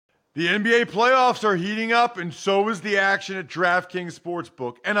The NBA playoffs are heating up, and so is the action at DraftKings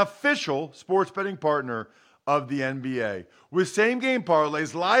Sportsbook, an official sports betting partner of the NBA. With same-game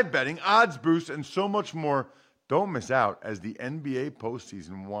parlays, live betting, odds boosts, and so much more, don't miss out as the NBA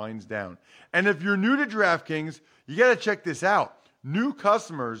postseason winds down. And if you're new to DraftKings, you got to check this out. New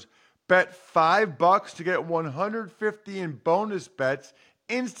customers bet $5 to get $150 in bonus bets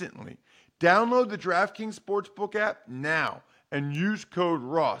instantly. Download the DraftKings Sportsbook app now and use code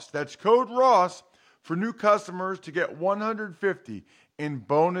Ross. That's code Ross for new customers to get $150 in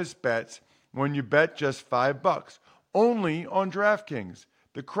bonus bets when you bet just $5. Only on DraftKings.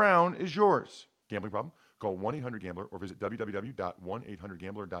 The crown is yours. Gambling problem? Call 1-800-GAMBLER or visit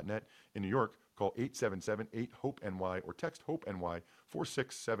www.1800gambler.net. In New York, call 877-8-HOPE-NY or text HOPE-NY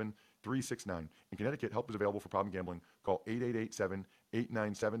 467-369. In Connecticut, help is available for problem gambling. Call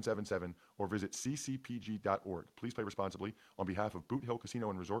 888-7-897-7777 or visit ccpg.org. Please play responsibly. On behalf of Boot Hill Casino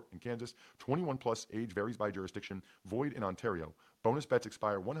and Resort in Kansas, 21 plus, age varies by jurisdiction, void in Ontario. Bonus bets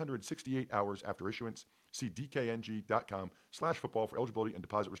expire 168 hours after issuance. See dkng.com/football for eligibility and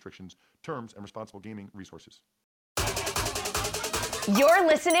deposit restrictions, terms, and responsible gaming resources. You're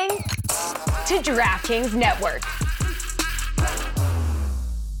listening to DraftKings Network.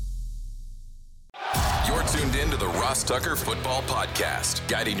 You're tuned in to the Ross Tucker Football Podcast,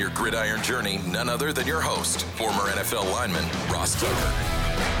 guiding your gridiron journey, none other than your host, former NFL lineman, Ross Tucker.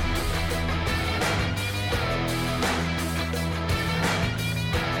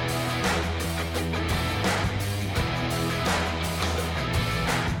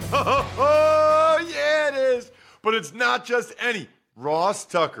 Oh, yeah, it is. But it's not just any Ross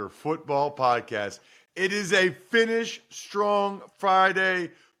Tucker Football Podcast. It is a Finish Strong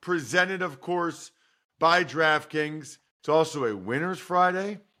Friday, presented, of course, by DraftKings. It's also a Winners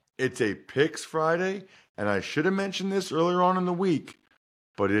Friday. It's a Picks Friday. And I should have mentioned this earlier on in the week,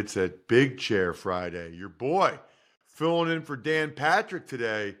 but it's a Big Chair Friday. Your boy filling in for Dan Patrick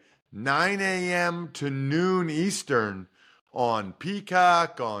today, 9 a.m. to noon Eastern on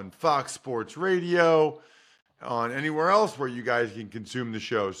Peacock, on Fox Sports Radio, on anywhere else where you guys can consume the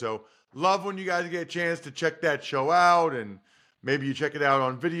show. So love when you guys get a chance to check that show out, and maybe you check it out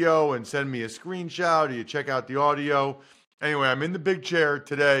on video and send me a screenshot, or you check out the audio. Anyway, I'm in the big chair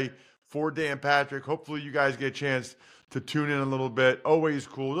today for Dan Patrick. Hopefully you guys get a chance to tune in a little bit. Always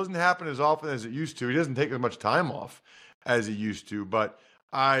cool. It doesn't happen as often as it used to. He doesn't take as much time off as he used to, but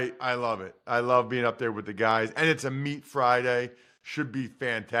I love it. I love being up there with the guys. And it's a Meat Friday. Should be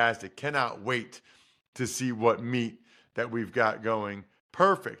fantastic. Cannot wait to see what meat that we've got going.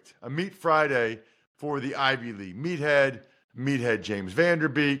 Perfect. A Meat Friday for the Ivy League. Meathead James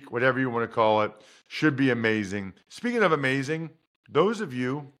Vanderbeek, whatever you want to call it. Should be amazing. Speaking of amazing, those of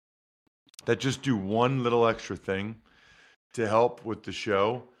you that just do one little extra thing to help with the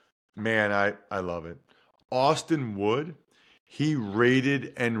show, man, I love it. Austin Wood, he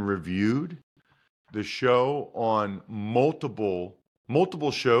rated and reviewed the show on multiple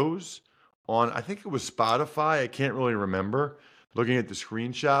shows on, I think it was Spotify. I can't really remember looking at the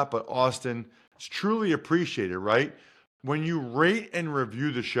screenshot, but Austin, it's truly appreciated, right? When you rate and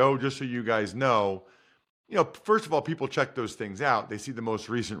review the show, just so you guys know, first of all, people check those things out. They see the most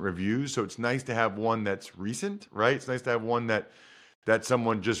recent reviews. So it's nice to have one that's recent, right? It's nice to have one that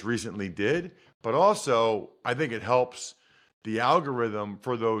someone just recently did. But also, I think it helps the algorithm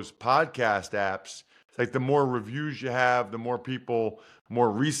for those podcast apps. It's like the more reviews you have, the more people, more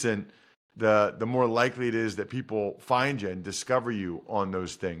recent, the more likely it is that people find you and discover you on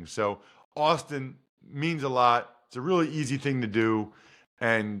those things. So Austin means a lot. It's a really easy thing to do.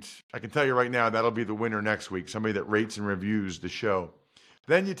 And I can tell you right now, that'll be the winner next week, somebody that rates and reviews the show.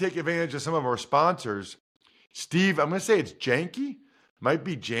 Then you take advantage of some of our sponsors. Steve, I'm going to say it's Janky, might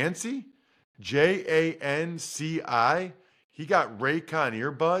be Jancy, Janci. He got Raycon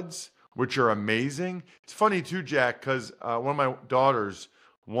earbuds, which are amazing. It's funny too, Jack, because one of my daughters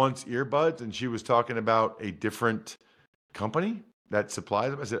wants earbuds, and she was talking about a different company that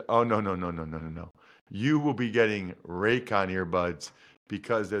supplies them. I said, oh, no. You will be getting Raycon earbuds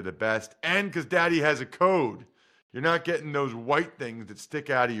because they're the best, and because Daddy has a code. You're not getting those white things that stick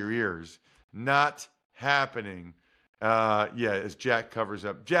out of your ears. Not happening. As Jack covers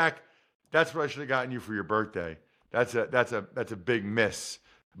up. Jack, that's what I should have gotten you for your birthday. That's a big miss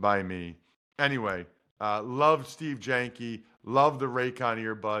by me. Anyway, love Steve Janky. Love the Raycon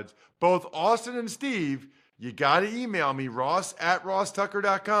earbuds. Both Austin and Steve, you got to email me,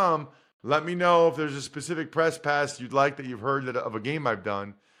 ross@rosstucker.com. Let me know if there's a specific press pass you'd like that you've heard of a game I've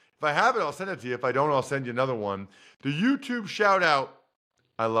done. If I have it, I'll send it to you. If I don't, I'll send you another one. The YouTube shout out.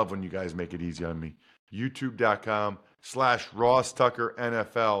 I love when you guys make it easy on me. YouTube.com/Ross Tucker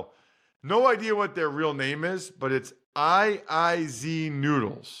NFL. No idea what their real name is, but it's IIZ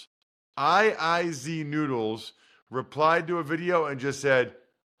Noodles. IIZ Noodles replied to a video and just said,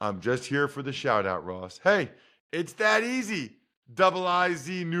 I'm just here for the shout out, Ross. Hey, it's that easy. Double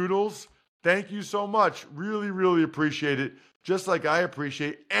IZ Noodles. Thank you so much. Really, really appreciate it. Just like I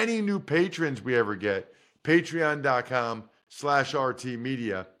appreciate any new patrons we ever get. Patreon.com/RT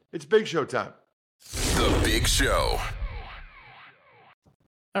Media. It's Big Show time. The Big Show.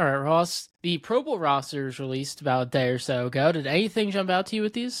 All right, Ross. The Pro Bowl roster was released about a day or so ago. Did anything jump out to you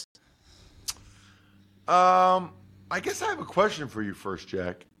with these? I guess I have a question for you first,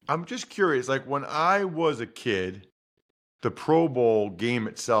 Jack. I'm just curious. Like when I was a kid, the Pro Bowl game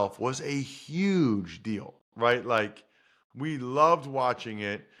itself was a huge deal, right? Like we loved watching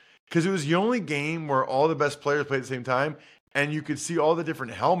it because it was the only game where all the best players played at the same time and you could see all the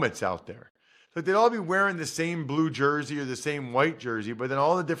different helmets out there. Like they'd all be wearing the same blue jersey or the same white jersey, but then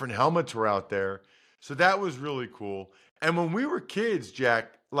all the different helmets were out there. So that was really cool. And when we were kids,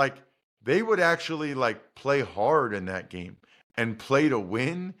 Jack, like they would actually like play hard in that game and play to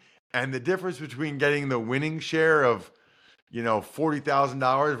win. And the difference between getting the winning share of,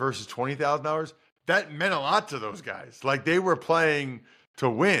 $40,000 versus $20,000, that meant a lot to those guys. Like they were playing to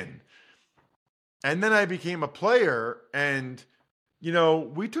win. And then I became a player and,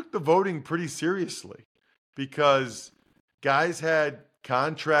 we took the voting pretty seriously because guys had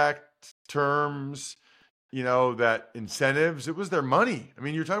contract terms, that incentives. It was their money. I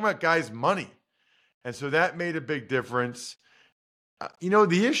mean, you're talking about guys' money. And so that made a big difference.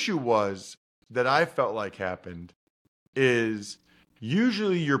 The issue was that I felt like happened is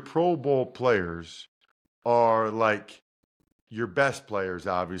usually your Pro Bowl players are like your best players,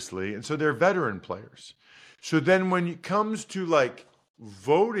 obviously. And so they're veteran players. So then when it comes to like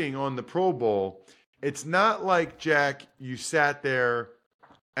voting on the Pro Bowl, it's not like, Jack, you sat there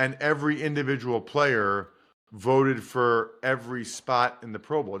and every individual player voted for every spot in the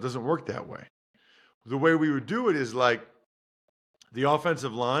Pro Bowl. It doesn't work that way. The way we would do it is like the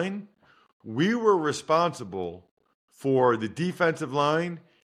offensive line, we were responsible for the defensive line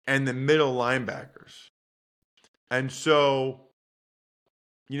and the middle linebackers. And so,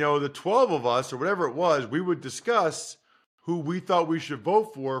 the 12 of us or whatever it was, we would discuss who we thought we should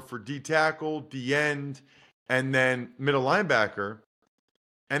vote for D tackle, D end, and then middle linebacker.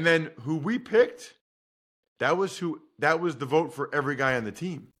 And then who we picked, that was the vote for every guy on the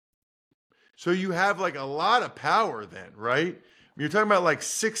team. So you have like a lot of power then, right? You're talking about like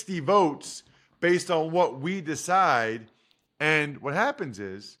 60 votes based on what we decide. And what happens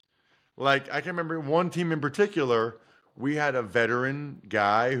is, like, I can remember one team in particular, we had a veteran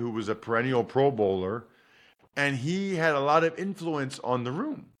guy who was a perennial Pro Bowler, and he had a lot of influence on the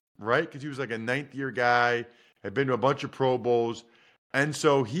room, right? Because he was like a ninth-year guy, had been to a bunch of Pro Bowls. And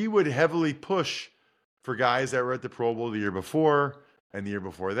so he would heavily push for guys that were at the Pro Bowl the year before and the year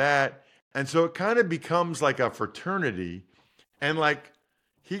before that. And so it kind of becomes like a fraternity. And like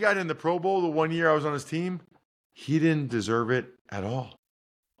he got in the Pro Bowl the one year I was on his team. He didn't deserve it at all.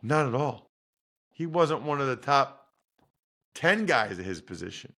 Not at all. He wasn't one of the top 10 guys at his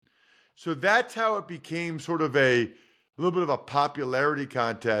position. So that's how it became sort of a little bit of a popularity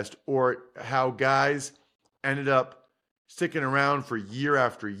contest, or how guys ended up sticking around for year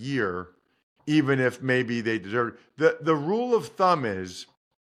after year, even if maybe they deserved it. The rule of thumb is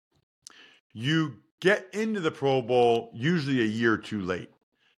you get into the Pro Bowl usually a year too late.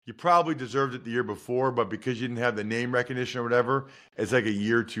 You probably deserved it the year before, but because you didn't have the name recognition or whatever, it's like a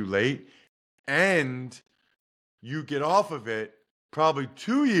year too late. And you get off of it probably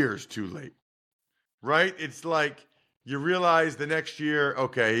 2 years too late, right? It's like you realize the next year,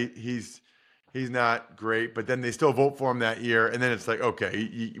 okay, he's not great, but then they still vote for him that year. And then it's like,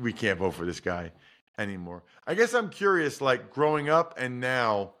 okay, we can't vote for this guy anymore. I guess I'm curious, like growing up and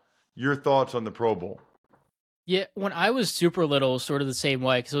now, your thoughts on the Pro Bowl. Yeah, when I was super little, it was sort of the same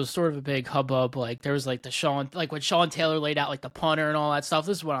way, because it was sort of a big hubbub. Like there was like when Sean Taylor laid out like the punter and all that stuff.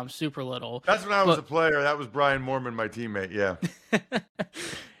 This is when I'm super little. That's when I was a player. That was Brian Mormon, my teammate. Yeah.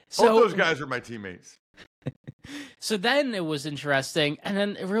 So both those guys were my teammates. So then it was interesting, and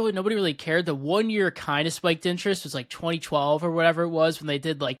then nobody really cared. The 1 year kind of spiked interest was like 2012 or whatever it was, when they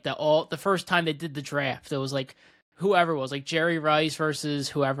did like the first time they did the draft. It was like whoever it was, like Jerry Rice versus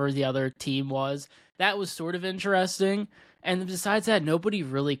whoever the other team was. That was sort of interesting. And besides that, nobody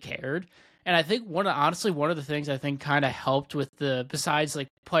really cared. And I think one of the things I think kind of helped with besides like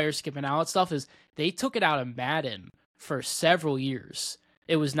players skipping out stuff, is they took it out of Madden for several years.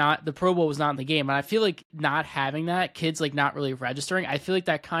 The Pro Bowl was not in the game. And I feel like not having that, kids like not really registering, I feel like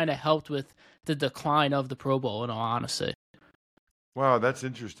that kind of helped with the decline of the Pro Bowl, in all honesty. Wow, that's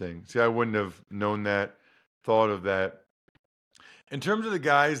interesting. See, I wouldn't have known that, thought of that. In terms of the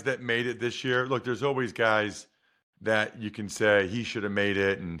guys that made it this year, look, there's always guys that you can say he should have made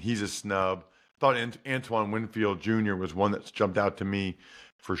it and he's a snub. Thought Antoine Winfield Jr. was one that's jumped out to me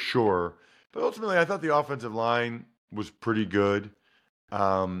for sure. But ultimately, I thought the offensive line was pretty good.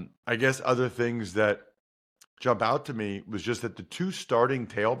 I guess other things that jump out to me was just that the two starting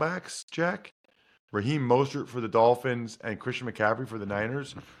tailbacks, Jack, Raheem Mostert for the Dolphins and Christian McCaffrey for the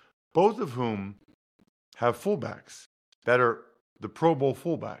Niners, both of whom have fullbacks that are the Pro Bowl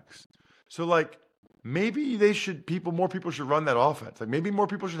fullbacks. So, like, maybe more people should run that offense. Like, maybe more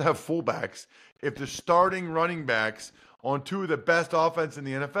people should have fullbacks if the starting running backs on two of the best offense in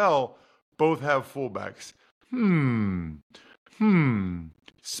the NFL both have fullbacks.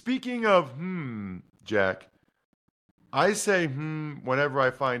 Speaking of Jack, I say whenever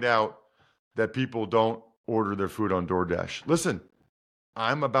I find out that people don't order their food on DoorDash. Listen,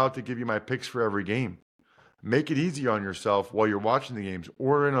 I'm about to give you my picks for every game. Make it easy on yourself while you're watching the games.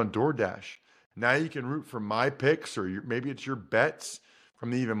 Order in on DoorDash. Now you can root for my picks, or maybe it's your bets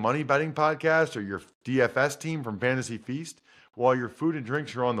from the Even Money Betting Podcast or your DFS team from Fantasy Feast while your food and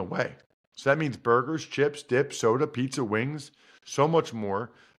drinks are on the way. So that means burgers, chips, dip, soda, pizza, wings, so much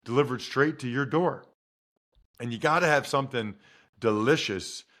more delivered straight to your door. And you got to have something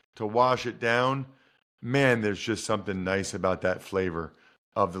delicious to wash it down. Man, there's just something nice about that flavor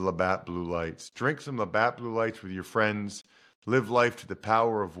of the Labatt Blue Lights. Drink some Labatt Blue Lights with your friends. Live life to the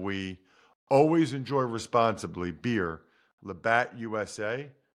power of we. Always enjoy responsibly. Beer, Labatt USA,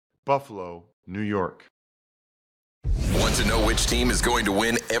 Buffalo, New York. Want to know which team is going to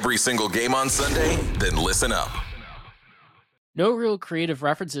win every single game on Sunday? Then listen up. No real creative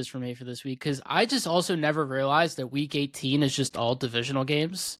references for me for this week, because I just also never realized that Week 18 is just all divisional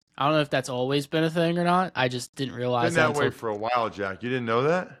games. I don't know if that's always been a thing or not. I just didn't realize that way for a while, Jack. You didn't know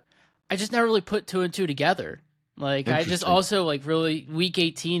that? I just never really put two and two together. Like, I just also, like, really, Week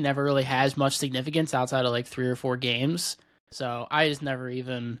 18 never really has much significance outside of, like, 3 or 4 games. So I just never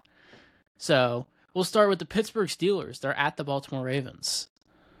even... So we'll start with the Pittsburgh Steelers. They're at the Baltimore Ravens.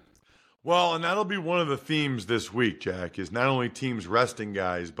 Well, and that'll be one of the themes this week, Jack, is not only teams resting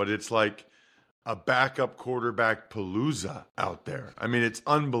guys, but it's like a backup quarterback palooza out there. I mean, it's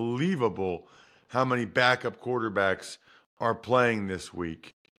unbelievable how many backup quarterbacks are playing this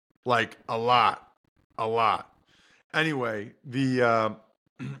week. Like, a lot. Anyway, I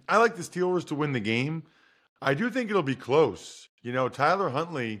like the Steelers to win the game. I do think it'll be close. You know, Tyler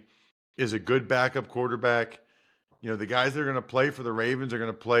Huntley is a good backup quarterback. You know, the guys that are going to play for the Ravens are going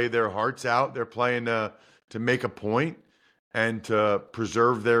to play their hearts out. They're playing to make a point and to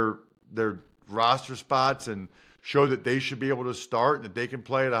preserve their roster spots and show that they should be able to start and that they can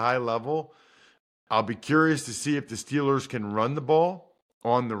play at a high level. I'll be curious to see if the Steelers can run the ball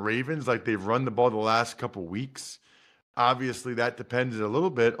on the Ravens like they've run the ball the last couple weeks. Obviously, that depends a little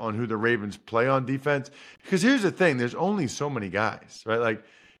bit on who the Ravens play on defense. Because here's the thing, there's only so many guys, right? Like,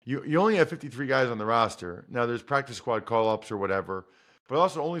 you only have 53 guys on the roster. Now, there's practice squad call-ups or whatever, but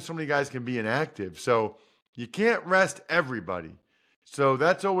also only so many guys can be inactive. So you can't rest everybody. So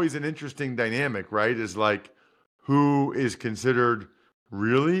that's always an interesting dynamic, right? Is like, who is considered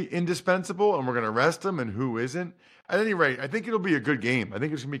really indispensable and we're going to rest them and who isn't. At any rate, I think it'll be a good game. I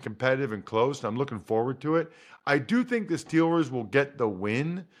think it's going to be competitive and close, and I'm looking forward to it. I do think the Steelers will get the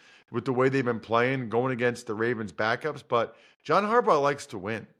win with the way they've been playing, going against the Ravens backups, but John Harbaugh likes to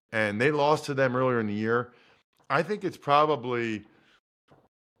win, and they lost to them earlier in the year. I think it's probably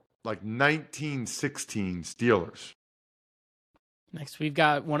like 19-16 Steelers. Next, we've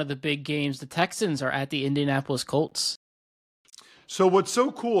got one of the big games. The Texans are at the Indianapolis Colts. So what's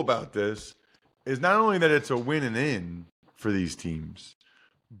so cool about this is not only that it's a win and in for these teams,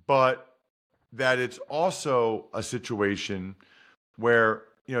 but that it's also a situation where,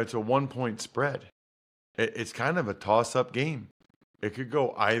 you know, it's a 1-point spread. It's kind of a toss-up game. It could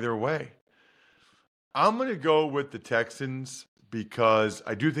go either way. I'm going to go with the Texans because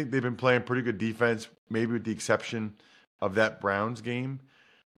I do think they've been playing pretty good defense, maybe with the exception of that Browns game.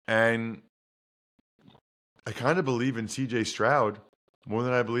 And I kind of believe in C.J. Stroud more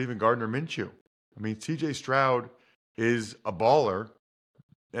than I believe in Gardner Minshew. I mean, C.J. Stroud is a baller.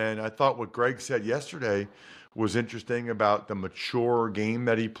 And I thought what Greg said yesterday was interesting about the mature game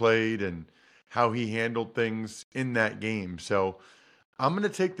that he played and how he handled things in that game. So I'm going to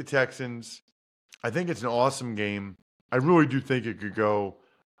take the Texans. I think it's an awesome game. I really do think it could go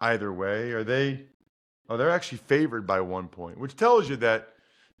either way. They're actually favored by 1 point, which tells you that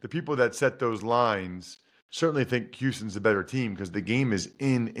the people that set those lines certainly think Houston's the better team because the game is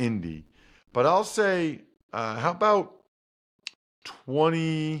in Indy. But I'll say, how about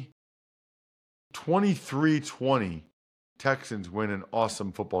 23-20. Texans win an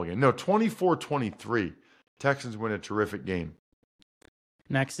awesome football game. No, 24-23. Texans win a terrific game.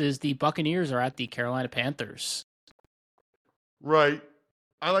 Next is the Buccaneers are at the Carolina Panthers. Right.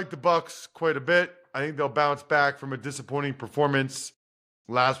 I like the Bucs quite a bit. I think they'll bounce back from a disappointing performance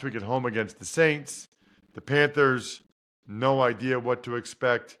last week at home against the Saints. The Panthers, no idea what to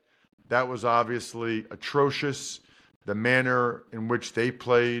expect. That was obviously atrocious. The manner in which they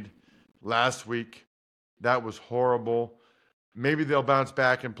played last week, that was horrible. Maybe they'll bounce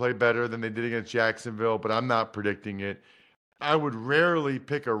back and play better than they did against Jacksonville, but I'm not predicting it. I would rarely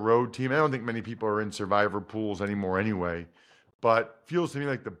pick a road team. I don't think many people are in survivor pools anymore anyway, but feels to me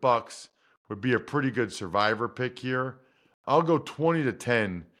like the Bucs would be a pretty good survivor pick here. I'll go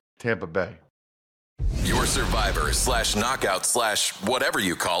 20-10 Tampa Bay. Your survivor / knockout / whatever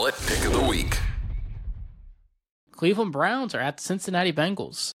you call it, pick of the week. Cleveland Browns are at the Cincinnati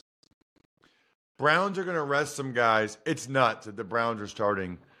Bengals. Browns are going to rest some guys. It's nuts that the Browns are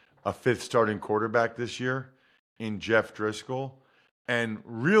starting a fifth starting quarterback this year in Jeff Driscoll. And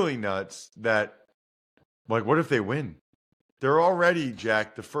really nuts that, like, what if they win? They're already,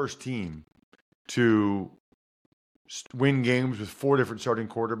 Jack, the first team to win games with 4 different starting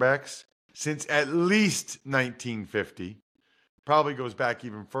quarterbacks since at least 1950. Probably goes back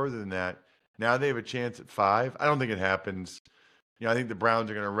even further than that. Now they have a chance at 5. I don't think it happens. I think the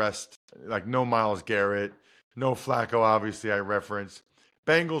Browns are going to rest, like, no Myles Garrett, no Flacco, obviously, I referenced.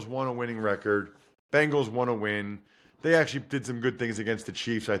 Bengals won a winning record. Bengals won a win. They actually did some good things against the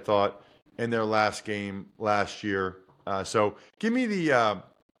Chiefs, I thought, in their last game last year. So give me the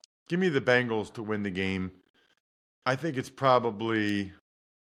Bengals to win the game. I think it's probably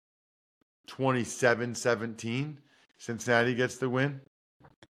 27-17. Cincinnati gets the win.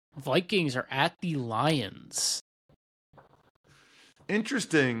 Vikings are at the Lions.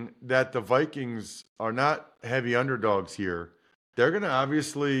 Interesting that the Vikings are not heavy underdogs here. They're going to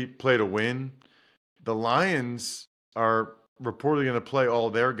obviously play to win. The Lions are reportedly going to play all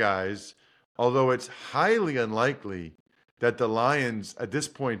their guys, although it's highly unlikely that the Lions at this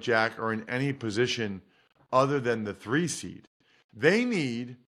point, Jack, are in any position other than the 3 seed. They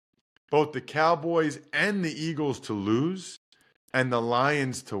need both the Cowboys and the Eagles to lose and the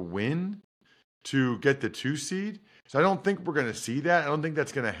Lions to win to get the 2 seed. So I don't think we're going to see that. I don't think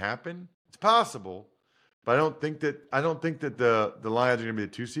that's going to happen. It's possible, but I don't think that the Lions are going to be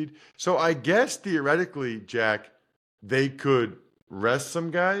the 2 seed. So I guess theoretically, Jack, they could rest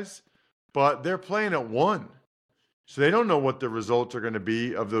some guys, but they're playing at 1. So they don't know what the results are going to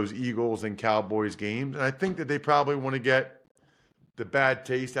be of those Eagles and Cowboys games. And I think that they probably want to get the bad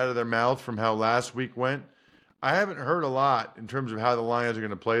taste out of their mouth from how last week went. I haven't heard a lot in terms of how the Lions are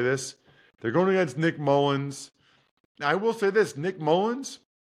going to play this. They're going against Nick Mullins. Now, I will say this, Nick Mullins,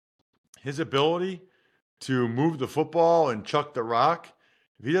 his ability to move the football and chuck the rock,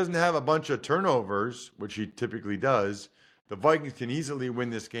 if he doesn't have a bunch of turnovers, which he typically does, the Vikings can easily win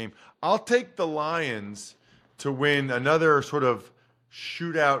this game. I'll take the Lions to win another sort of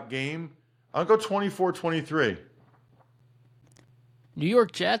shootout game. I'll go 24-23. New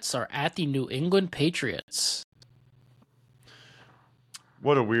York Jets are at the New England Patriots.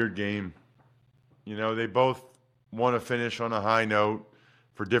 What a weird game. They both want to finish on a high note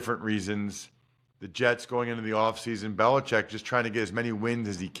for different reasons. The Jets going into the offseason, Belichick just trying to get as many wins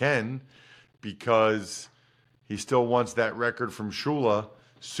as he can because he still wants that record from Shula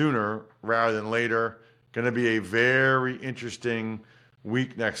sooner rather than later. Going to be a very interesting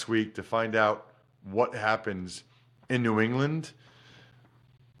week next week to find out what happens in New England.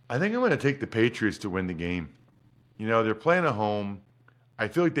 I think I'm going to take the Patriots to win the game. They're playing at home. I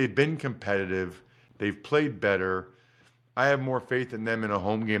feel like they've been competitive. They've played better. I have more faith in them in a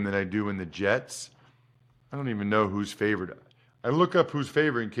home game than I do in the Jets. I don't even know who's favored. I look up who's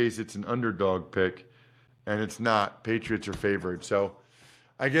favored in case it's an underdog pick, and it's not. Patriots are favored. So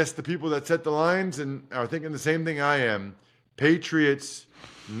I guess the people that set the lines and are thinking the same thing I am. Patriots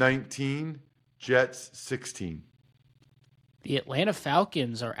 19, Jets 16. The Atlanta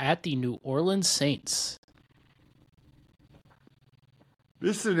Falcons are at the New Orleans Saints.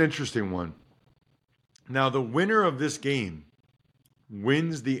 This is an interesting one. Now, the winner of this game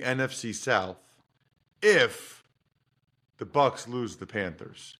wins the NFC South if the Bucs lose the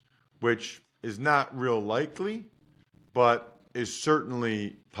Panthers, which is not real likely, but is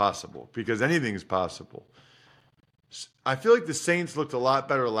certainly possible because anything is possible. I feel like the Saints looked a lot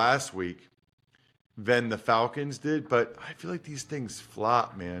better last week than the Falcons did, but I feel like these things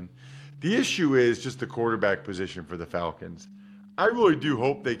flop, man. The issue is just the quarterback position for the Falcons. I really do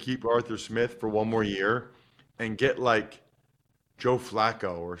hope they keep Arthur Smith for one more year and get like Joe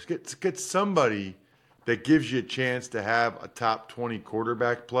Flacco or get somebody that gives you a chance to have a top 20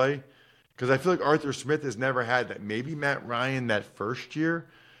 quarterback play. Because I feel like Arthur Smith has never had that. Maybe Matt Ryan that first year,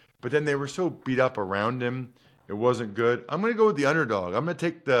 but then they were so beat up around him, it wasn't good. I'm going to go with the underdog. I'm going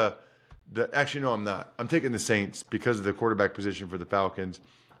to take actually, no, I'm not. I'm taking the Saints because of the quarterback position for the Falcons.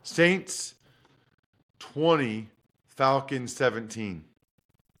 Saints 20, Falcons 17.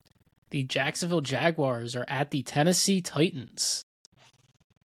 The Jacksonville Jaguars are at the Tennessee Titans.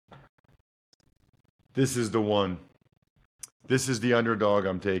 This is the one. This is the underdog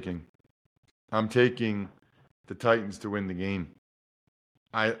I'm taking. I'm taking the Titans to win the game.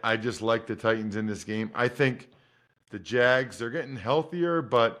 I just like the Titans in this game. I think the Jags, they're getting healthier,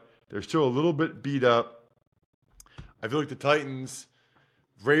 but they're still a little bit beat up. I feel like the Titans,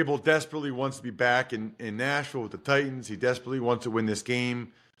 Vrabel desperately wants to be back in Nashville with the Titans. He desperately wants to win this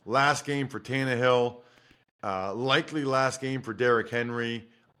game. Last game for Tannehill. Likely last game for Derrick Henry.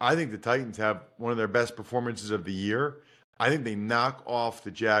 I think the Titans have one of their best performances of the year. I think they knock off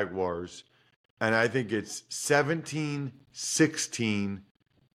the Jaguars. And I think it's 17-16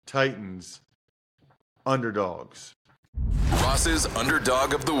 Titans underdogs. Ross's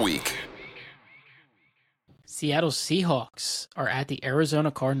Underdog of the Week. Seattle Seahawks are at the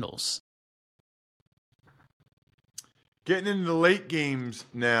Arizona Cardinals. Getting into the late games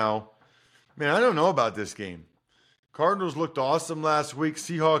now. Man, I don't know about this game. Cardinals looked awesome last week.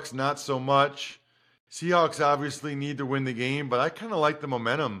 Seahawks, not so much. Seahawks obviously need to win the game, but I kind of like the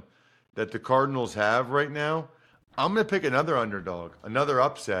momentum that the Cardinals have right now. I'm going to pick another underdog, another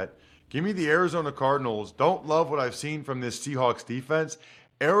upset. Give me the Arizona Cardinals. Don't love what I've seen from this Seahawks defense.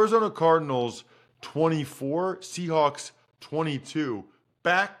 Arizona Cardinals 24, Seahawks 22.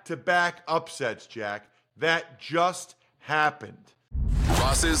 Back-to-back upsets, Jack. That just happened.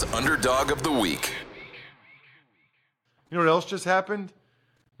 Ross's Underdog of the Week. You know what else just happened?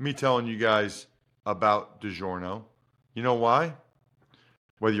 Me telling you guys about DiGiorno. You know why?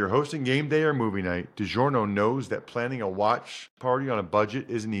 Whether you're hosting game day or movie night, DiGiorno knows that planning a watch party on a budget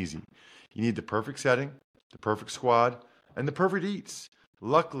isn't easy. You need the perfect setting, the perfect squad, and the perfect eats.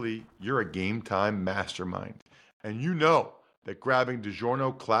 Luckily, you're a game time mastermind. And you know that grabbing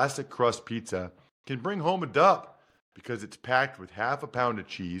DiGiorno Classic Crust Pizza can bring home a dub because it's packed with half a pound of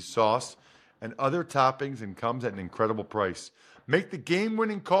cheese, sauce, and other toppings and comes at an incredible price. Make the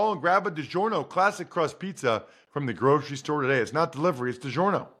game-winning call and grab a DiGiorno Classic Crust Pizza from the grocery store today. It's not delivery, it's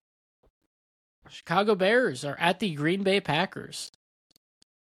DiGiorno. Chicago Bears are at the Green Bay Packers.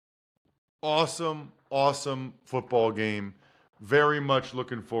 Awesome, awesome football game. Very much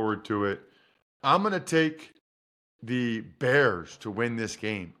looking forward to it. I'm going to take the Bears to win this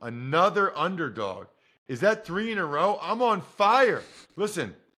game. Another underdog. Is that 3 in a row? I'm on fire.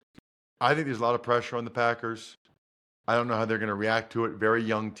 Listen, I think there's a lot of pressure on the Packers. I don't know how they're going to react to it. Very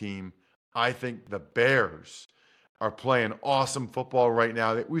young team. I think the Bears are playing awesome football right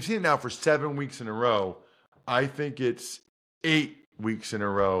now. We've seen it now for 7 weeks in a row. I think it's 8 weeks in a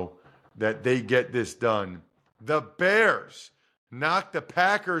row that they get this done. The Bears knock the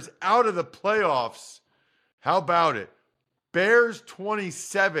Packers out of the playoffs. How about it? Bears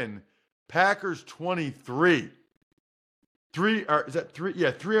 27, Packers 23. Is that three?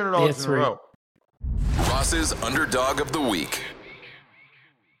 Yeah, $300 in a row. Ross's Underdog of the Week.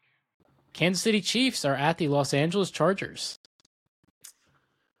 Kansas City Chiefs are at the Los Angeles Chargers.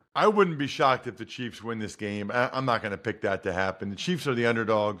 I wouldn't be shocked if the Chiefs win this game. I'm not going to pick that to happen. The Chiefs are the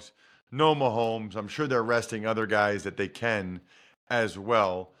underdogs. No Mahomes. I'm sure they're resting other guys that they can as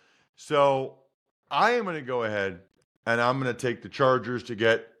well. So I am going to go ahead and I'm going to take the Chargers to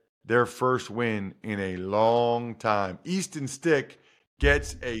get their first win in a long time. Easton Stick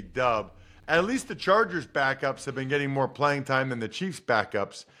gets a dub. At least the Chargers backups have been getting more playing time than the Chiefs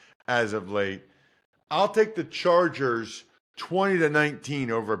backups as of late. I'll take the Chargers 20-19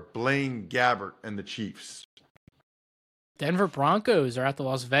 over Blaine Gabbert and the Chiefs. Denver Broncos are at the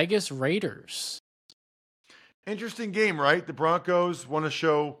Las Vegas Raiders. Interesting game, right? The Broncos want to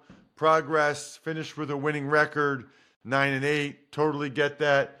show progress, finished with a winning record, 9-8. Totally get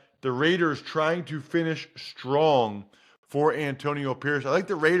that. The Raiders trying to finish strong for Antonio Pierce. I like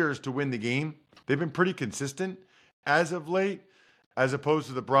the Raiders to win the game. They've been pretty consistent as of late, as opposed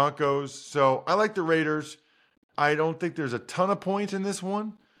to the Broncos. So I like the Raiders. I don't think there's a ton of points in this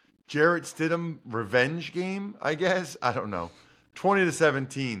one. Jarrett Stidham revenge game, I guess. I don't know.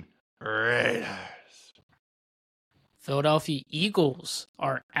 20-17. Raiders. Philadelphia Eagles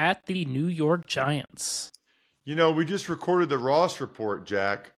are at the New York Giants. You know, we just recorded the Ross Report,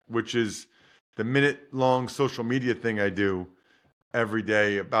 Jack, which is the minute-long social media thing I do. every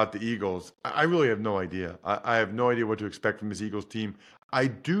day about the Eagles. I really have no idea. I have no idea what to expect from this Eagles team. I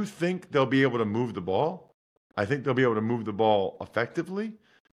do think they'll be able to move the ball. I think they'll be able to move the ball effectively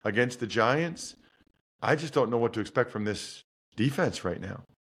against the Giants. I just don't know what to expect from this defense right now.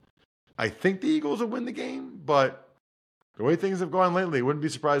 I think the Eagles will win the game, but the way things have gone lately, wouldn't be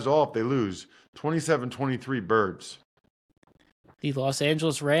surprised at all if they lose. 27-23 Birds. The Los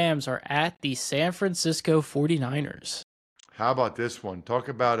Angeles Rams are at the San Francisco 49ers. How about this one? Talk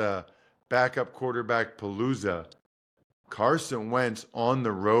about a backup quarterback palooza. Carson Wentz on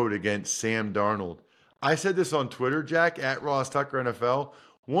the road against Sam Darnold. I said this on Twitter, Jack, at Ross Tucker NFL.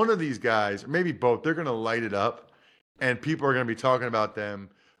 One of these guys, or maybe both, they're going to light it up, and people are going to be talking about them.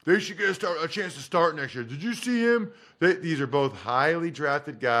 They should get a chance to start next year. Did you see him? These are both highly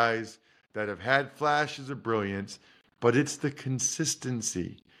drafted guys that have had flashes of brilliance, but it's the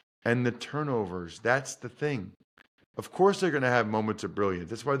consistency and the turnovers. That's the thing. Of course they're going to have moments of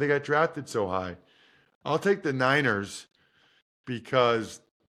brilliance. That's why they got drafted so high. I'll take the Niners because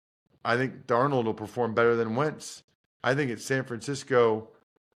I think Darnold will perform better than Wentz. I think it's San Francisco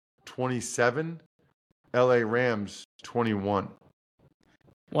 27, LA Rams 21.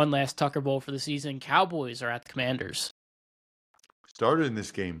 One last Tucker Bowl for the season. Cowboys are at the Commanders. Started in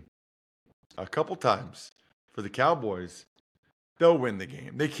this game a couple times for the Cowboys. They'll win the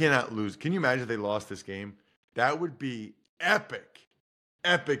game. They cannot lose. Can you imagine if they lost this game? That would be epic.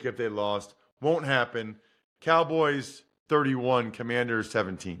 Epic if they lost. Won't happen. Cowboys 31, Commanders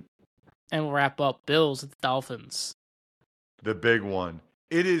 17. And we'll wrap up Bills at the Dolphins. The big one.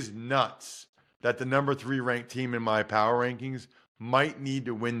 It is nuts that the number 3 ranked team in my power rankings might need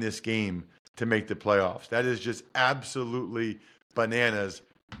to win this game to make the playoffs. That is just absolutely bananas.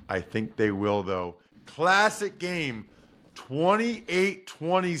 I think they will, though. Classic game,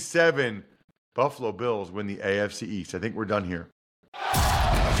 28-27. Buffalo Bills win the AFC East. I think we're done here.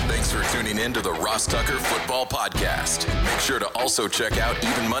 Thanks for tuning in to the Ross Tucker Football Podcast. Make sure to also check out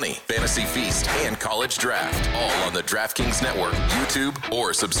Even Money, Fantasy Feast, and College Draft, all on the DraftKings Network, YouTube,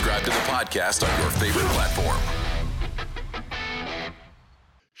 or subscribe to the podcast on your favorite platform.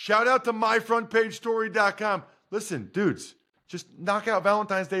 Shout out to myfrontpagestory.com. Listen, dudes, just knock out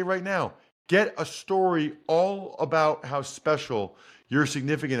Valentine's Day right now. Get a story all about how special your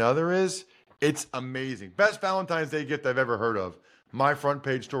significant other is. It's amazing. Best Valentine's Day gift I've ever heard of.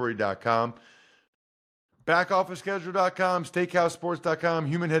 myfrontpagestory.com. Backofficeschedule.com,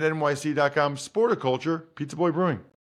 steakhousesports.com, humanheadnyc.com, Sporticulture, Pizza Boy Brewing.